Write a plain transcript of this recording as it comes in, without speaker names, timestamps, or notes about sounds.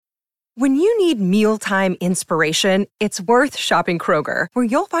When you need mealtime inspiration, it's worth shopping Kroger, where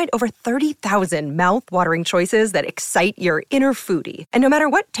you'll find over 30,000 mouth-watering choices that excite your inner foodie. And no matter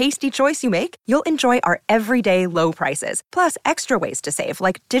what tasty choice you make, you'll enjoy our everyday low prices, plus extra ways to save,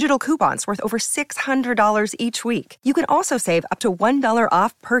 like digital coupons worth over $600 each week. You can also save up to $1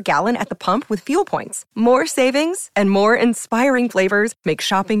 off per gallon at the pump with fuel points. More savings and more inspiring flavors make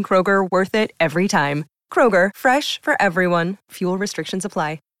shopping Kroger worth it every time. Kroger, fresh for everyone. Fuel restrictions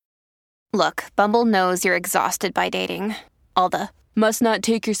apply. Look, Bumble knows you're exhausted by dating. All the, must not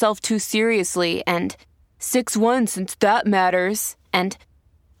take yourself too seriously, and 6'1" since that matters, and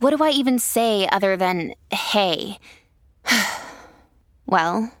what do I even say other than, hey?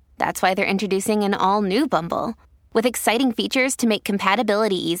 Well, that's why they're introducing an all-new Bumble, with exciting features to make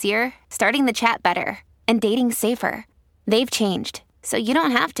compatibility easier, starting the chat better, and dating safer. They've changed, so you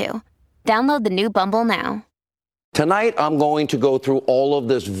don't have to. Download the new Bumble now. Tonight, I'm going to go through all of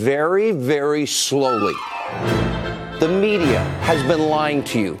this very, very slowly. The media has been lying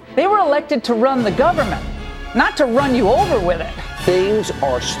to you. They were elected to run the government, not to run you over with it. Things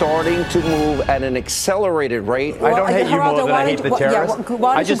are starting to move at an accelerated rate. I don't hate you more than I hate the terrorists.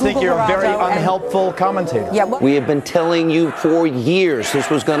 I just think you're a very unhelpful commentator. We have been telling you for years this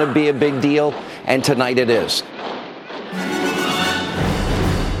was going to be a big deal, and tonight it is.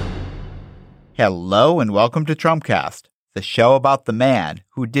 Hello and welcome to Trumpcast, the show about the man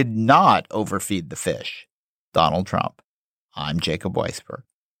who did not overfeed the fish, Donald Trump. I'm Jacob Weisberg.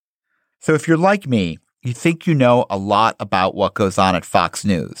 So if you're like me, you think you know a lot about what goes on at Fox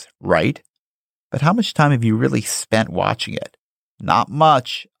News, right? But how much time have you really spent watching it? Not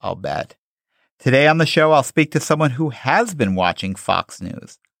much, I'll bet. Today on the show, I'll speak to someone who has been watching Fox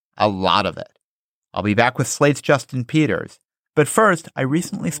News. A lot of it. I'll be back with Slate's Justin Peters. But first, I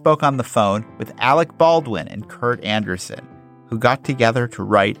recently spoke on the phone with Alec Baldwin and Kurt Anderson, who got together to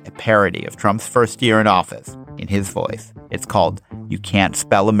write a parody of Trump's first year in office in his voice. It's called You Can't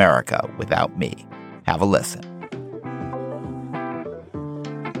Spell America Without Me. Have a listen.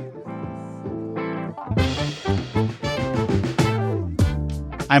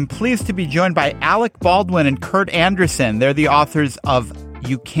 I'm pleased to be joined by Alec Baldwin and Kurt Anderson. They're the authors of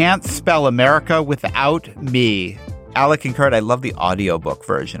You Can't Spell America Without Me. Alec and Kurt, I love the audiobook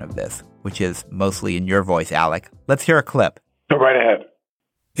version of this, which is mostly in your voice, Alec. Let's hear a clip. Go right ahead.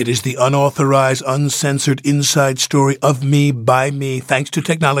 It is the unauthorized, uncensored inside story of me, by me, thanks to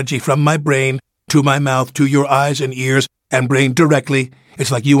technology from my brain to my mouth to your eyes and ears and brain directly.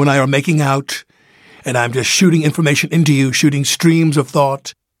 It's like you and I are making out, and I'm just shooting information into you, shooting streams of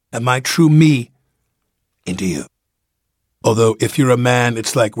thought and my true me into you. Although if you're a man,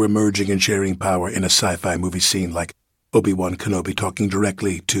 it's like we're merging and sharing power in a sci-fi movie scene like Obi-Wan Kenobi talking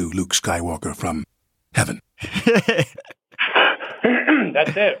directly to Luke Skywalker from heaven.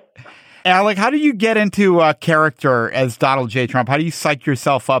 That's it. Alec, how do you get into a character as Donald J. Trump? How do you psych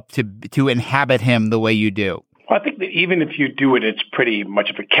yourself up to inhabit him the way you do? Well, I think that even if you do it, it's pretty much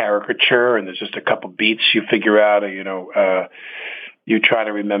of a caricature, and there's just a couple beats you figure out. You try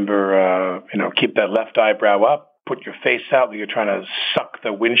to remember, keep that left eyebrow up, put your face out like you're trying to suck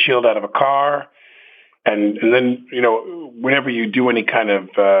the windshield out of a car. And then, whenever you do any kind of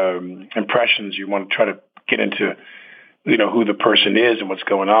impressions, you want to try to get into, who the person is and what's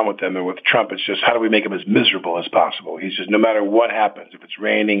going on with them. And with Trump, it's just how do we make him as miserable as possible? He's just, no matter what happens, if it's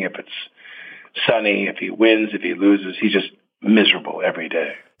raining, if it's sunny, if he wins, if he loses, he's just miserable every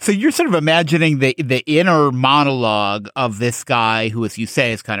day. So you're sort of imagining the inner monologue of this guy who, as you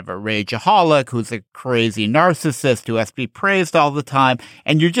say, is kind of a rageaholic, who's a crazy narcissist who has to be praised all the time.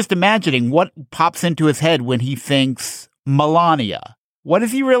 And you're just imagining what pops into his head when he thinks Melania. What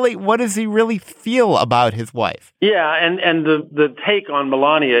does he really feel about his wife? Yeah, and the take on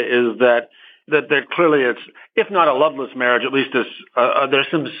Melania is that there clearly it's, if not a loveless marriage, at least there's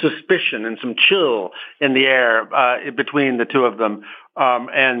some suspicion and some chill in the air between the two of them.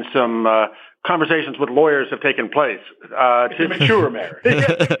 And some conversations with lawyers have taken place. To mature marriage.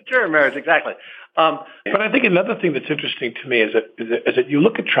 Mature marriage, exactly. But I think another thing that's interesting to me is that you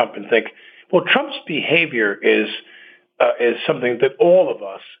look at Trump and think, well, Trump's behavior is something that all of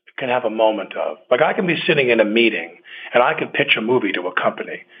us can have a moment of. Like I can be sitting in a meeting and I can pitch a movie to a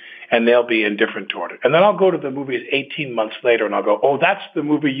company and they'll be indifferent toward it. And then I'll go to the movies 18 months later and I'll go, oh, that's the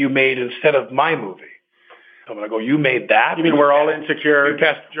movie you made instead of my movie. I'm going to go, you made that? You mean we're all insecure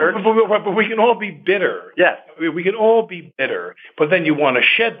jerks? But we can all be bitter. Yes. We can all be bitter. But then you want to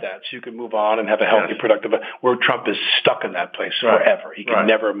shed that so you can move on and have a healthy, productive, where Trump is stuck in that place forever. He can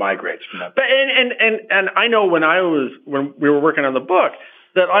never migrate from that. But and I know when we were working on the book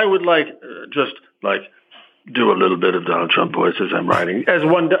that I would just do a little bit of Donald Trump voice as I'm writing, as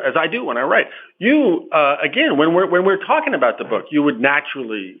I do when I write. You again, when we're talking about the book, you would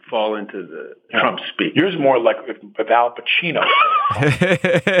naturally fall into the Trump speak. Yours more like with Al Pacino,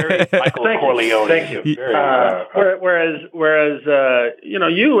 very Michael Corleone. Thank you. Whereas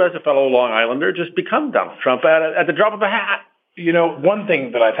you as a fellow Long Islander just become Donald Trump at the drop of a hat. You know, one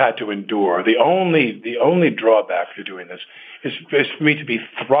thing that I've had to endure, the only drawback to doing this is for me to be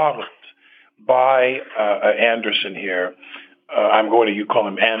throttled by Anderson here. You call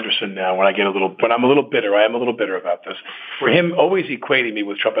him Anderson now. When I'm a little bitter, I am a little bitter about this. For him, always equating me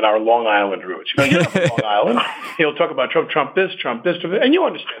with Trump and our Long Island roots. You're from Long Island. He'll talk about Trump this, and you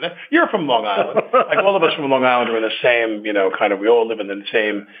understand that. You're from Long Island. Like all of us from Long Island are in the same, we all live in the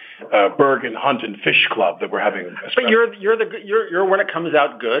same Bergen Hunt and Fish Club that we're having. But you're when it comes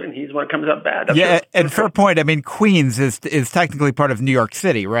out good, and he's when it comes out bad. That's and fair point. I mean, Queens is technically part of New York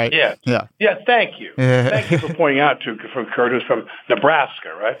City, right? Yeah. Thank you. Thank you for pointing out from Kurt, who's from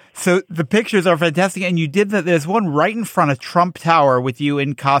Nebraska, right? So the pictures are fantastic, and you did that. There's one right in front of Trump Tower with you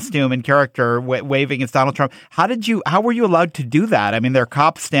in costume and character waving as Donald Trump. How were you allowed to do that? I mean, there are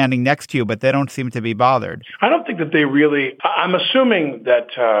cops standing next to you, but they don't seem to be bothered. I don't think that they really. I'm assuming that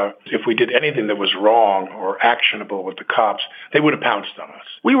if we did anything that was wrong or actionable with the cops, they would have pounced on us.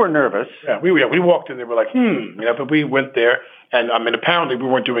 We were nervous. Yeah, we walked in. They were like, but we went there, and apparently we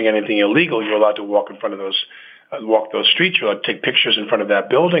weren't doing anything illegal. You're allowed to walk in front of those. Walk those streets. You're allowed to take pictures in front of that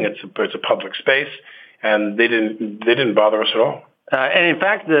building. It's a public space, and they didn't bother us at all. And in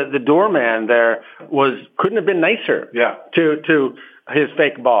fact, the doorman there couldn't have been nicer. Yeah. To his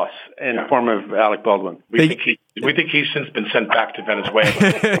fake boss in the form of Alec Baldwin. We think he's since been sent back to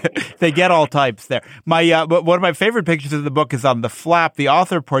Venezuela. They get all types there. One of my favorite pictures of the book is on the flap, the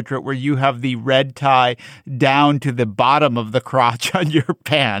author portrait, where you have the red tie down to the bottom of the crotch on your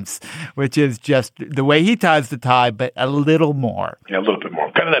pants, which is just the way he ties the tie, but a little more. Yeah, a little bit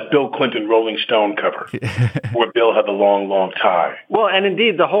more. Kind of that Bill Clinton Rolling Stone cover, where Bill had the long, long tie. Well, and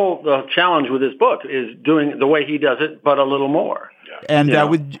indeed, the challenge with this book is doing the way he does it, but a little more. And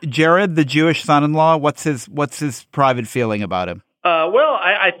with Jared, the Jewish son-in-law, what's his private feeling about him?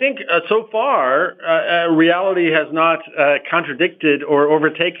 I think so far, reality has not contradicted or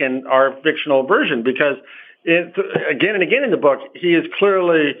overtaken our fictional version, because again and again in the book, he is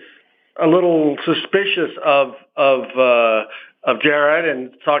clearly a little suspicious of Jared,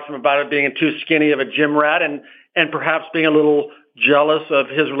 and talks to him about it being too skinny of a gym rat, and perhaps being a little jealous of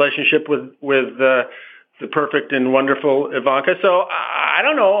his relationship with the perfect and wonderful Ivanka. So I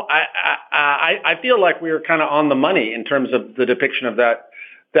don't know. I feel like we are kind of on the money in terms of the depiction of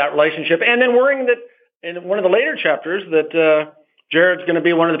that relationship, and then worrying that in one of the later chapters that Jared's going to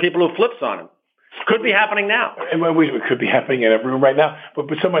be one of the people who flips on him. Could be happening now. And it could be happening in every room right now. But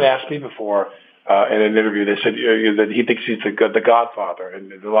someone asked me before in an interview, they said that he thinks he's the Godfather,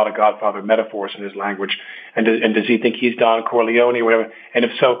 and there's a lot of Godfather metaphors in his language. And does he think he's Don Corleone or whatever? And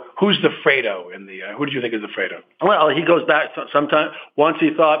if so, who's the Fredo in the? Who do you think is the Fredo? Well, he goes back sometime. Once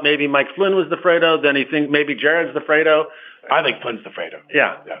he thought maybe Mike Flynn was the Fredo, then he thinks maybe Jared's the Fredo. I think Flynn's the Fredo.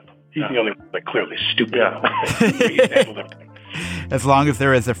 Yeah. He's the only one clearly stupid. Yeah. As long as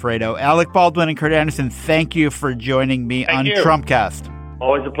there is a Fredo. Alec Baldwin and Kurt Anderson, thank you for joining me on Trumpcast.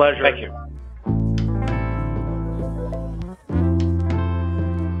 Always a pleasure. Thank you.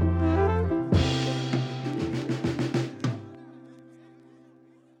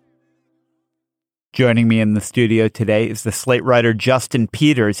 Joining me in the studio today is the Slate writer Justin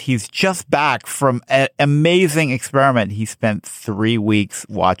Peters. He's just back from an amazing experiment. He spent 3 weeks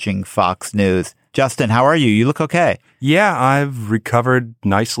watching Fox News. Justin, how are you? You look okay. Yeah, I've recovered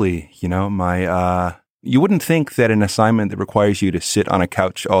nicely. You wouldn't think that an assignment that requires you to sit on a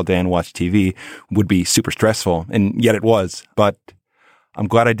couch all day and watch TV would be super stressful, and yet it was. But I'm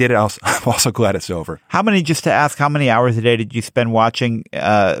glad I did it. I'm also glad it's over. How many hours a day did you spend watching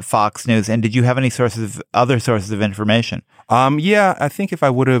Fox News? And did you have any other sources of information? Yeah, I think if I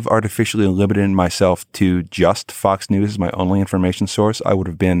would have artificially limited myself to just Fox News as my only information source, I would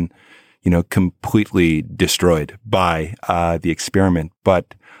have been, completely destroyed by the experiment.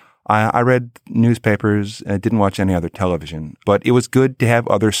 But I read newspapers and didn't watch any other television. But it was good to have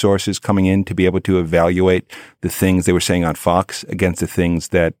other sources coming in to be able to evaluate the things they were saying on Fox against the things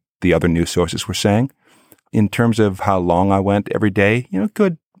that the other news sources were saying. In terms of how long I went every day,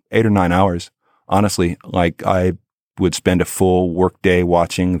 good 8 or 9 hours. Honestly, I would spend a full work day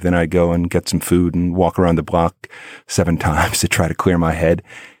watching, then I'd go and get some food and walk around the block 7 times to try to clear my head.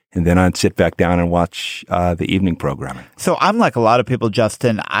 And then I'd sit back down and watch the evening programming. So I'm like a lot of people,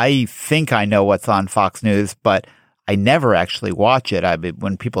 Justin. I think I know what's on Fox News, but I never actually watch it.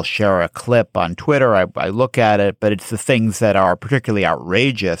 When people share a clip on Twitter, I look at it, but it's the things that are particularly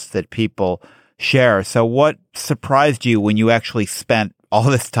outrageous that people share. So what surprised you when you actually spent all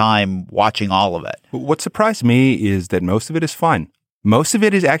this time watching all of it? What surprised me is that most of it is fine. Most of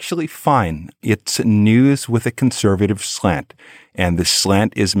it is actually fine. It's news with a conservative slant. And the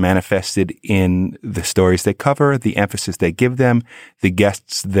slant is manifested in the stories they cover, the emphasis they give them, the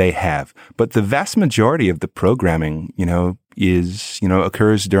guests they have. But the vast majority of the programming,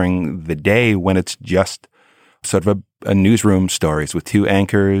 occurs during the day when it's just sort of a newsroom stories with two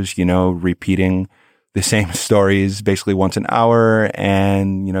anchors, repeating the same stories basically once an hour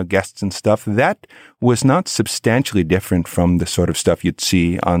and, guests and stuff. That was not substantially different from the sort of stuff you'd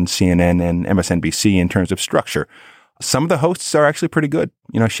see on CNN and MSNBC in terms of structure. Some of the hosts are actually pretty good.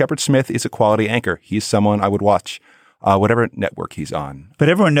 Shepard Smith is a quality anchor. He's someone I would watch, whatever network he's on. But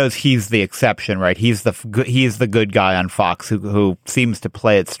everyone knows he's the exception, right? He's the good guy on Fox who seems to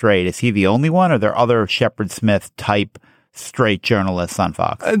play it straight. Is he the only one, or are there other Shepard Smith type straight journalists on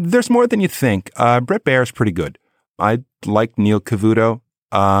Fox? There's more than you think. Bret Baier's pretty good. I like Neil Cavuto.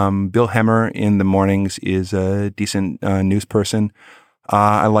 Bill Hemmer in the mornings is a decent news person.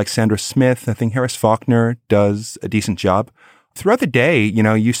 I like Sandra Smith. I think Harris Faulkner does a decent job. Throughout the day,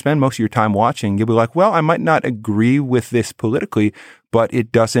 you spend most of your time watching. You'll be like, well, I might not agree with this politically, but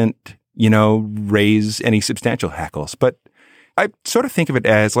it doesn't, raise any substantial hackles. But I sort of think of it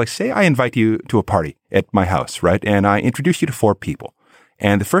as like, say I invite you to a party at my house, right? And I introduce you to 4 people.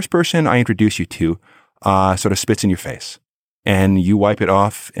 And the first person I introduce you to sort of spits in your face. And you wipe it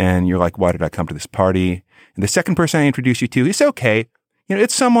off and you're like, why did I come to this party? And the second person I introduce you to is okay.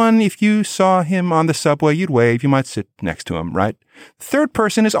 It's someone, if you saw him on the subway, you'd wave, you might sit next to him, right? The third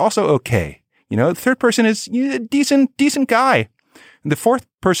person is also okay. The third person is a decent guy. And the fourth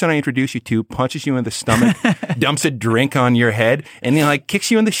person I introduce you to punches you in the stomach, dumps a drink on your head, and then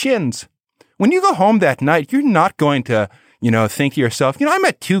kicks you in the shins. When you go home that night, you're not going to, think to yourself, I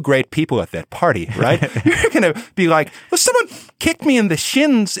met 2 great people at that party, right? You're going to be like, well, someone kicked me in the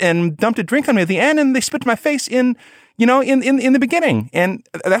shins and dumped a drink on me at the end, and they spit my face in the beginning. And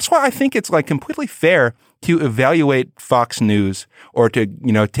that's why I think it's completely fair to evaluate Fox News or to,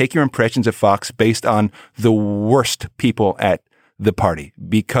 take your impressions of Fox based on the worst people at the party,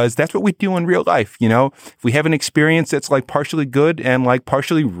 because that's what we do in real life. If we have an experience that's partially good and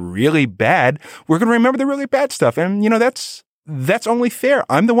partially really bad, we're going to remember the really bad stuff. And, that's only fair.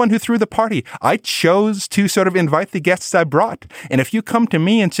 I'm the one who threw the party. I chose to sort of invite the guests I brought. And if you come to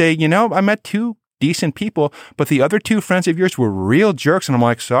me and say, I met 2 decent people, but the other 2 friends of yours were real jerks. And I'm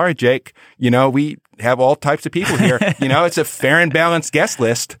like, sorry, Jake, we have all types of people here. It's a fair and balanced guest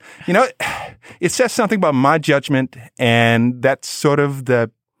list. It says something about my judgment. And that's sort of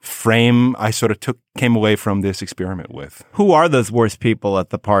the frame I sort of came away from this experiment with. Who are those worst people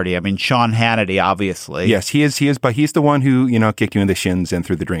at the party? I mean, Sean Hannity, obviously. Yes, he is, but he's the one who, kicked you in the shins and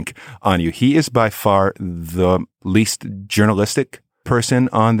threw the drink on you. He is by far the least journalistic person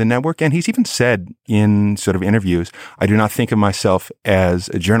on the network. And he's even said in sort of interviews, I do not think of myself as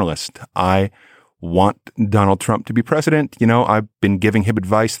a journalist. I want Donald Trump to be president. I've been giving him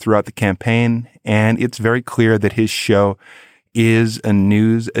advice throughout the campaign, and it's very clear that his show is a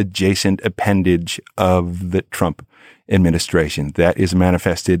news adjacent appendage of the Trump administration that is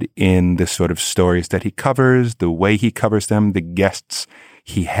manifested in the sort of stories that he covers, the way he covers them, the guests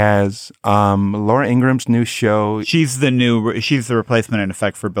he has. Laura Ingram's new show. She's the replacement in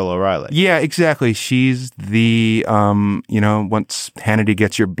effect for Bill O'Reilly. Yeah, exactly. She's the, once Hannity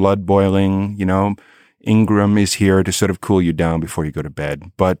gets your blood boiling, Ingram is here to sort of cool you down before you go to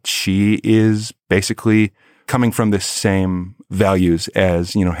bed. But she is basically coming from the same values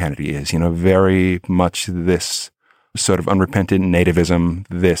as, Hannity is, very much this sort of unrepentant nativism,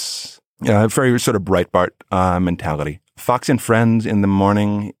 this very sort of Breitbart mentality. Fox and Friends in the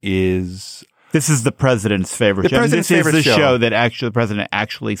morning is... This is the president's favorite show. This is the show that actually the president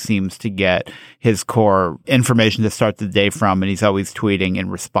actually seems to get his core information to start the day from, and he's always tweeting in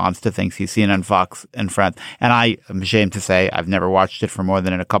response to things he's seen on Fox and Friends. And I am ashamed to say I've never watched it for more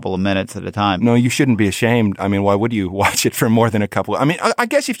than a couple of minutes at a time. No, you shouldn't be ashamed. I mean, why would you watch it for more than a couple? I mean, I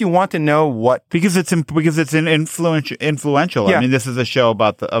guess if you want to know what... Because it's influential. Yeah. I mean, this is a show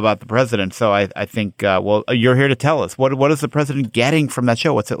about the president. So I think, you're here to tell us. What is the president getting from that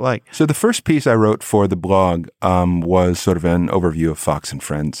show? What's it like? So the first piece I wrote for the blog was sort of an overview of Fox and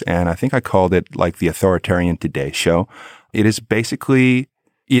Friends, and I think I called it the Authoritarian Today Show. It is basically,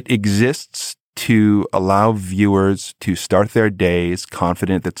 it exists to allow viewers to start their days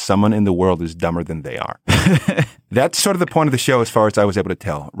confident that someone in the world is dumber than they are. That's sort of the point of the show as far as I was able to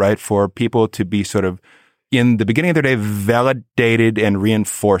tell, right? For people to be sort of in the beginning of their day, validated and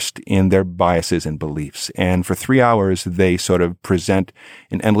reinforced in their biases and beliefs. And for 3 hours, they sort of present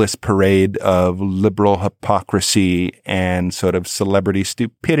an endless parade of liberal hypocrisy and sort of celebrity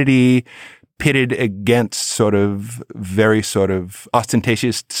stupidity, pitted against sort of very sort of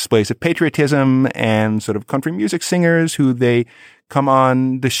ostentatious displays of patriotism and sort of country music singers who they come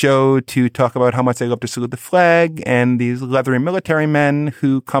on the show to talk about how much they love to salute the flag, and these leathery military men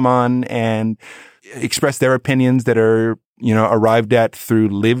who come on and express their opinions that are, you know, arrived at through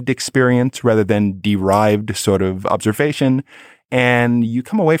lived experience rather than derived sort of observation. And you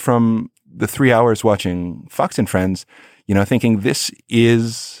come away from the 3 hours watching Fox and Friends, you know, thinking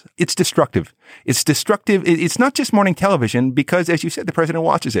it's destructive. It's destructive. It's not just morning television because, as you said, the president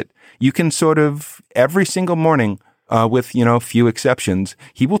watches it. You can sort of every single morning, with, you know, few exceptions,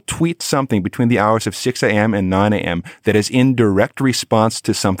 he will tweet something between the hours of 6 a.m. and 9 a.m. that is in direct response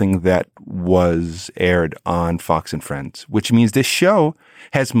to something that was aired on Fox and Friends, which means this show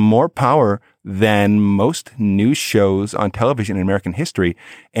has more power than most news shows on television in American history.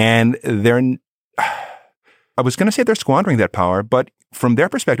 And I was going to say they're squandering that power, but from their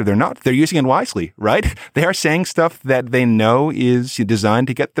perspective, they're not. They're using it wisely, right? They are saying stuff that they know is designed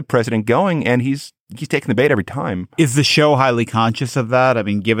to get the president going, and he's taking the bait every time. Is the show highly conscious of that? I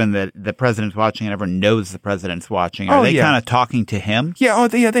mean, given that the president's watching and everyone knows the president's watching, are they kind of talking to him? Yeah,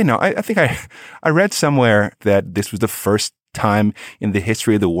 they know. I think I read somewhere that this was the first time in the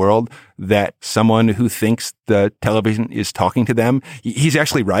history of the world that someone who thinks the television is talking to them, he's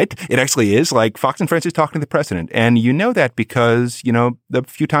actually right. It actually is. Like, Fox and Friends is talking to the president. And you know that because, you know, a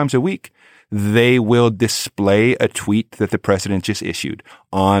few times a week, they will display a tweet that the president just issued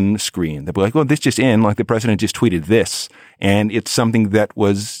on screen. They'll be like, well, this just in, like the president just tweeted this. And it's something that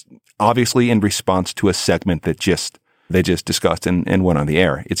was obviously in response to a segment that they just discussed and went on the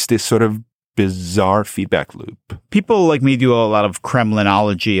air. It's this sort of bizarre feedback loop. People like me do a lot of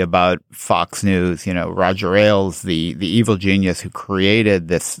Kremlinology about Fox News. You know, Roger Ailes, the evil genius who created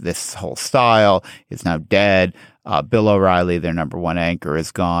this whole style, is now dead. Bill O'Reilly, their number one anchor,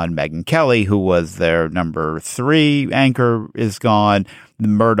 is gone. Megyn Kelly, who was their number 3 anchor, is gone. The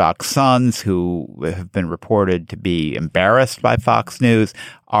Murdoch sons, who have been reported to be embarrassed by Fox News,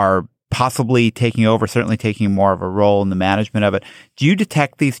 are possibly taking over, certainly taking more of a role in the management of it. Do you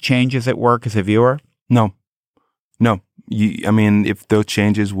detect these changes at work as a viewer? No. I mean, if those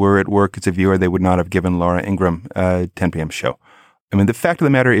changes were at work as a viewer, they would not have given Laura Ingraham a 10 p.m. show. I mean, the fact of the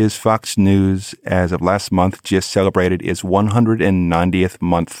matter is Fox News, as of last month, just celebrated its 190th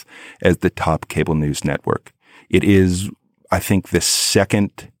month as the top cable news network. It is, I think, the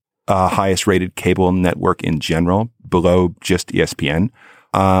second highest rated cable network in general, below just ESPN.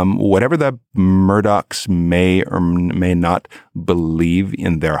 Whatever the Murdochs may or may not believe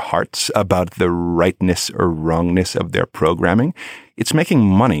in their hearts about the rightness or wrongness of their programming, it's making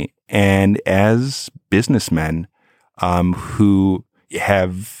money. And as businessmen, who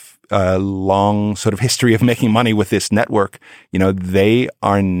have a long sort of history of making money with this network, you know, they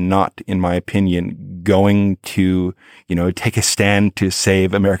are not, in my opinion, going to, you know, take a stand to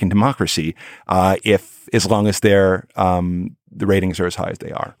save American democracy, as long as they're, the ratings are as high as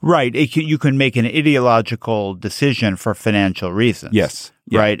they are. Right. You can make an ideological decision for financial reasons. Yes.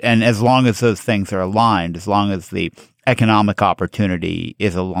 Yeah. Right. And as long as those things are aligned, as long as the economic opportunity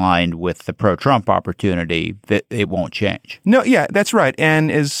is aligned with the pro-Trump opportunity, that it won't change. No, yeah, that's right.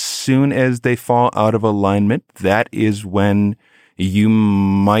 And as soon as they fall out of alignment, that is when you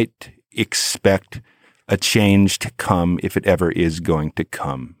might expect a change to come, if it ever is going to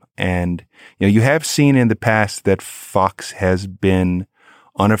come. And, you know, you have seen in the past that Fox has been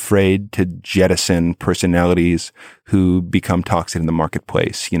unafraid to jettison personalities who become toxic in the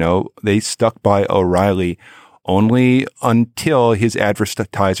marketplace. You know, they stuck by O'Reilly only until his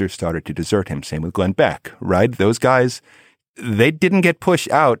advertisers started to desert him. Same with Glenn Beck, right? Those guys, they didn't get pushed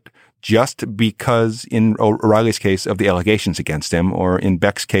out just because, in O'Reilly's case, of the allegations against him, or in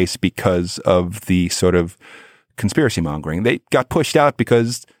Beck's case, because of the sort of conspiracy mongering. They got pushed out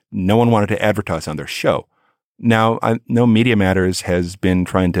because no one wanted to advertise on their show. Now, I know Media Matters has been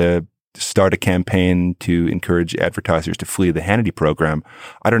trying to start a campaign to encourage advertisers to flee the Hannity program.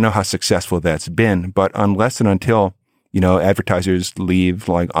 I don't know how successful that's been, but unless and until, you know, advertisers leave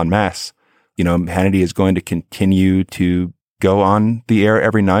like en masse, you know, Hannity is going to continue to go on the air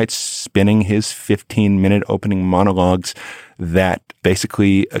every night, spinning his 15-minute opening monologues that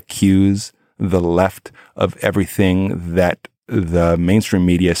basically accuse the left of everything that the mainstream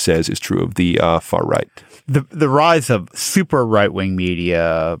media says is true of the far right. The rise of super right-wing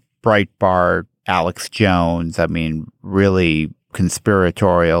media, Breitbart, Alex Jones, I mean, really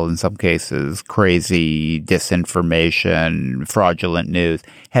conspiratorial, in some cases, crazy disinformation, fraudulent news,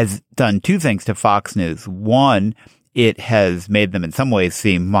 has done two things to Fox News. One, it has made them in some ways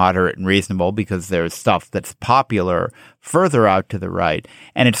seem moderate and reasonable because there's stuff that's popular further out to the right.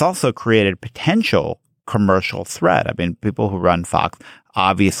 And it's also created potential commercial threat. I mean, people who run Fox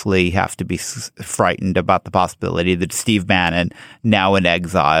obviously have to be frightened about the possibility that Steve Bannon, now in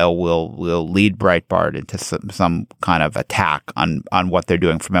exile, will lead Breitbart into some kind of attack on what they're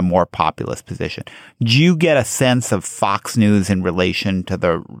doing from a more populist position. Do you get a sense of Fox News in relation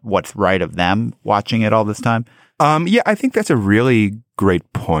to what's right of them watching it all this time? Yeah, I think that's a really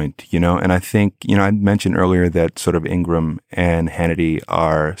great point, and I think, I mentioned earlier that sort of Ingram and Hannity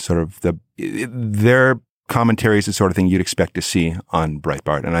are sort of their commentary is the sort of thing you'd expect to see on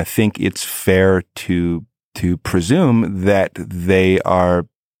Breitbart. And I think it's fair to presume that they are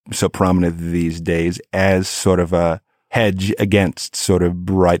so prominent these days as sort of a hedge against sort of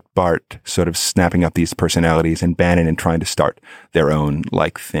Breitbart sort of snapping up these personalities and Bannon and trying to start their own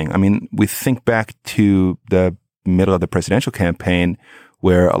thing. I mean, we think back to the middle of the presidential campaign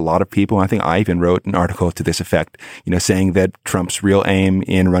where a lot of people, I think I even wrote an article to this effect, saying that Trump's real aim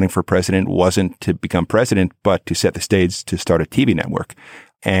in running for president wasn't to become president, but to set the stage to start a TV network.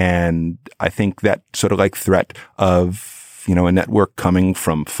 And I think that sort of threat of, a network coming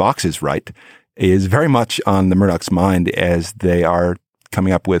from Fox's right is very much on the Murdoch's mind as they are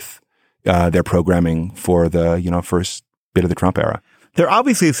coming up with their programming for the, first bit of the Trump era. There are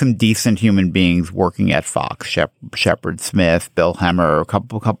obviously some decent human beings working at Fox, Shepard Smith, Bill Hemmer, a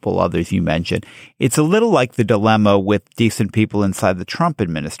couple others you mentioned. It's a little like the dilemma with decent people inside the Trump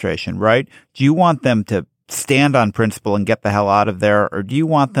administration, right? Do you want them to stand on principle and get the hell out of there, or do you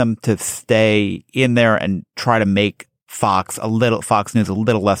want them to stay in there and try to make Fox News a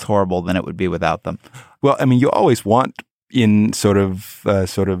little less horrible than it would be without them? Well, I mean, you always want in sort of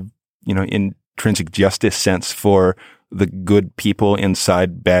intrinsic justice sense for the good people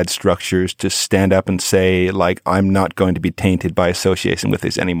inside bad structures to stand up and say, I'm not going to be tainted by association with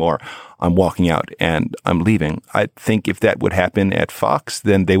this anymore. I'm walking out and I'm leaving. I think if that would happen at Fox,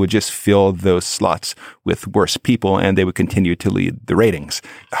 then they would just fill those slots with worse people and they would continue to lead the ratings.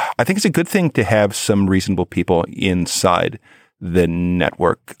 I think it's a good thing to have some reasonable people inside the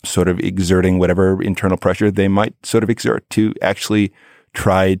network sort of exerting whatever internal pressure they might sort of exert to actually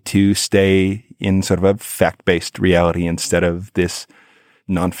try to stay in sort of a fact-based reality instead of this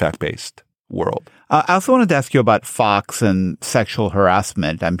non-fact-based world. I also wanted to ask you about Fox and sexual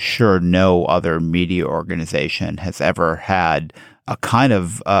harassment. I'm sure no other media organization has ever had a kind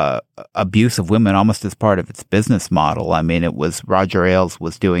of abuse of women almost as part of its business model. I mean, it was Roger Ailes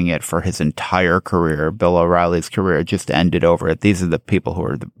was doing it for his entire career. Bill O'Reilly's career just ended over it. These are the people who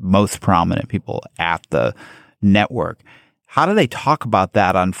are the most prominent people at the network. How do they talk about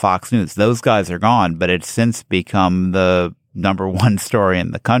that on Fox News? Those guys are gone, but it's since become the number one story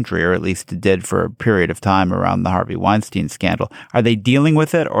in the country, or at least it did for a period of time around the Harvey Weinstein scandal. Are they dealing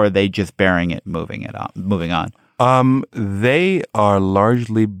with it, or are they just burying it, moving on? They are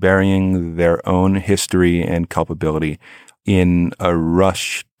largely burying their own history and culpability in a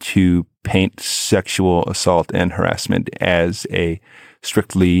rush to paint sexual assault and harassment as a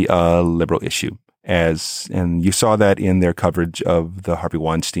strictly liberal issue. And you saw that in their coverage of the Harvey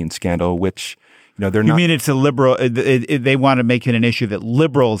Weinstein scandal, which, they're not. You mean it's a liberal, they want to make it an issue that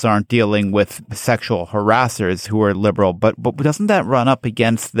liberals aren't dealing with sexual harassers who are liberal, but doesn't that run up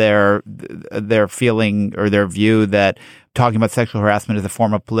against their feeling or their view that talking about sexual harassment is a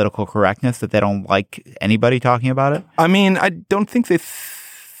form of political correctness, that they don't like anybody talking about it? I mean, I don't think they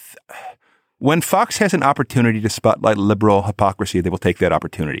when Fox has an opportunity to spotlight liberal hypocrisy, they will take that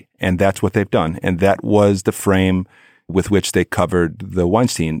opportunity. And that's what they've done. And that was the frame with which they covered the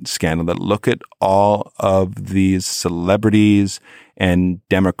Weinstein scandal, that look at all of these celebrities and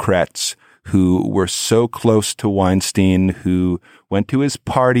Democrats who were so close to Weinstein, who went to his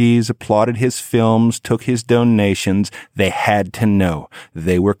parties, applauded his films, took his donations. They had to know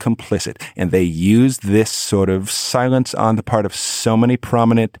they were complicit. And they used this sort of silence on the part of so many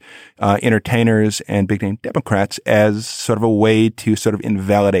prominent entertainers and big-name Democrats as sort of a way to sort of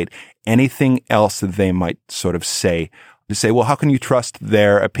invalidate anything else that they might sort of say. To say, well, how can you trust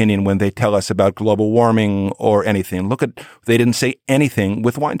their opinion when they tell us about global warming or anything? Look at, they didn't say anything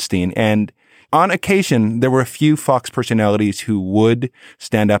with Weinstein. And on occasion, there were a few Fox personalities who would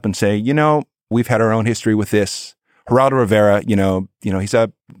stand up and say, we've had our own history with this. Geraldo Rivera, he's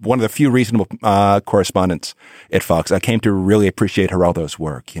one of the few reasonable correspondents at Fox. I came to really appreciate Geraldo's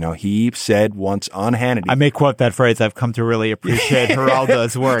work. He said once on Hannity. I may quote that phrase, I've come to really appreciate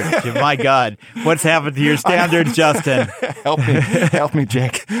Geraldo's work. My God, what's happened to your standards, Justin? Help me,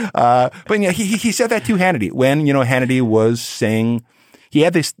 Jake. But he said that to Hannity when, Hannity was saying,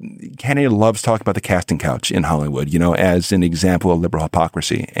 Hannity loves talking about the casting couch in Hollywood, as an example of liberal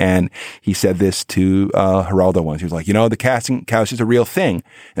hypocrisy. And he said this to Geraldo once. He was like, the casting couch is a real thing.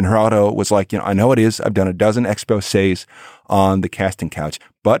 And Geraldo was like, I know it is. I've done a dozen exposés on the casting couch,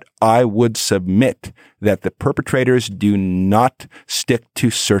 but I would submit that the perpetrators do not stick to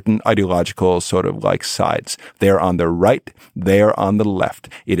certain ideological sort of like sides. They're on the right. They're on the left.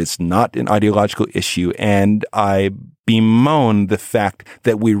 It is not an ideological issue. And I bemoan the fact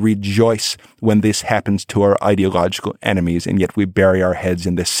that we rejoice when this happens to our ideological enemies, and yet we bury our heads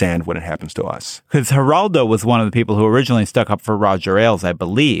in the sand when it happens to us. Because Geraldo was one of the people who originally stuck up for Roger Ailes, I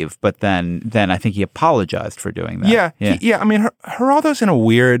believe, but then I think he apologized for doing that. Yeah. I mean, Geraldo's in a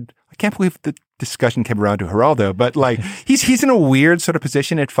weird. I can't believe the discussion came around to Geraldo, but like he's in a weird sort of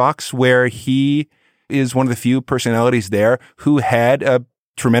position at Fox where he is one of the few personalities there who had a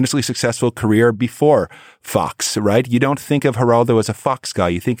tremendously successful career before Fox, right? You don't think of Geraldo as a Fox guy.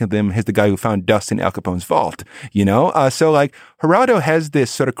 You think of him as the guy who found dust in Al Capone's vault, So like Geraldo has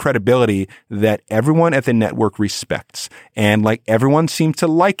this sort of credibility that everyone at the network respects. And like everyone seems to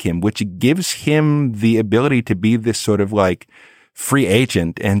like him, which gives him the ability to be this sort of like free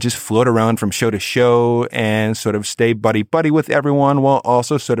agent and just float around from show to show and sort of stay buddy-buddy with everyone while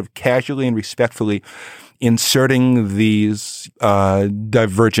also sort of casually and respectfully inserting these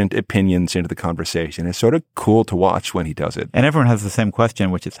divergent opinions into the conversation. It's sort of cool to watch when he does it. And everyone has the same question,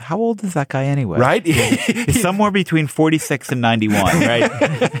 which is, how old is that guy anyway? Right? He's somewhere between 46 and 91, right?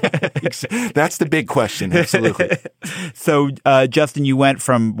 That's the big question, absolutely. So, Justin, you went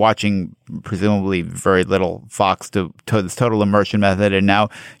from watching presumably very little Fox to this total immersion method, and now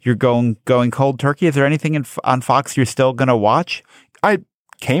you're going cold turkey. Is there anything on Fox you're still going to watch? I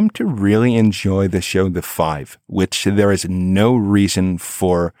came to really enjoy the show The Five, which there is no reason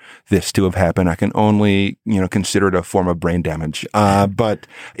for this to have happened. I can only, consider it a form of brain damage. But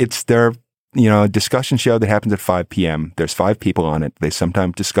it's their, discussion show that happens at 5 p.m. There's 5 people on it. They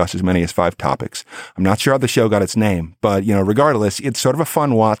sometimes discuss as many as 5 topics. I'm not sure how the show got its name, but, regardless, it's sort of a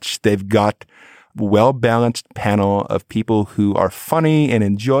fun watch. They've got well-balanced panel of people who are funny and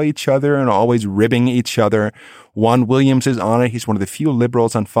enjoy each other and always ribbing each other. Juan Williams is on it. He's one of the few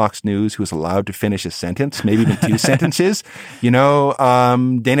liberals on Fox News who's allowed to finish a sentence, maybe even 2 sentences. Dana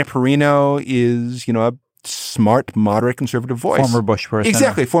Perino is, a smart, moderate, conservative voice. Former Bush person.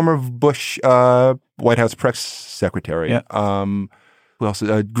 Exactly. Former Bush White House press secretary. Yeah. Who else?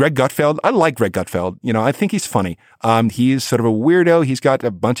 Greg Gutfeld. I like Greg Gutfeld. I think he's funny. He's sort of a weirdo. He's got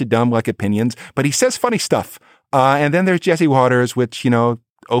a bunch of dumb opinions, but he says funny stuff. And then there's Jesse Waters, which,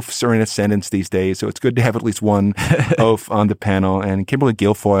 oafs are in ascendance these days, so it's good to have at least one oaf on the panel, and Kimberly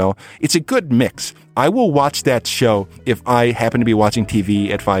Guilfoyle. It's a good mix. I will watch that show if I happen to be watching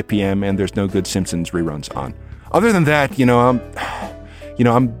TV at 5 p.m. and there's no good Simpsons reruns on. Other than that,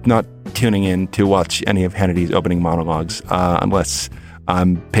 I'm not tuning in to watch any of Hannity's opening monologues unless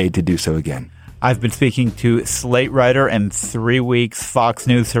I'm paid to do so again. I've been speaking to Slate writer and 3 weeks Fox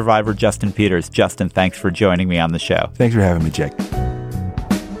News survivor Justin Peters. Justin, thanks for joining me on the show. Thanks for having me, Jake.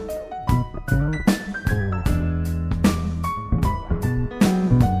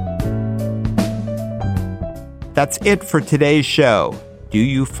 That's it for today's show. Do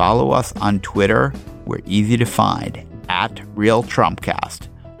you follow us on Twitter? We're easy to find, @RealTrumpCast.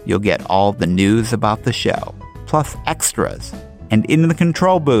 You'll get all the news about the show, plus extras. And in the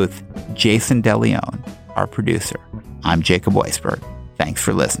control booth, Jason DeLeon, our producer. I'm Jacob Weisberg. Thanks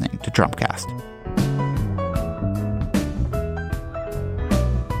for listening to Trumpcast.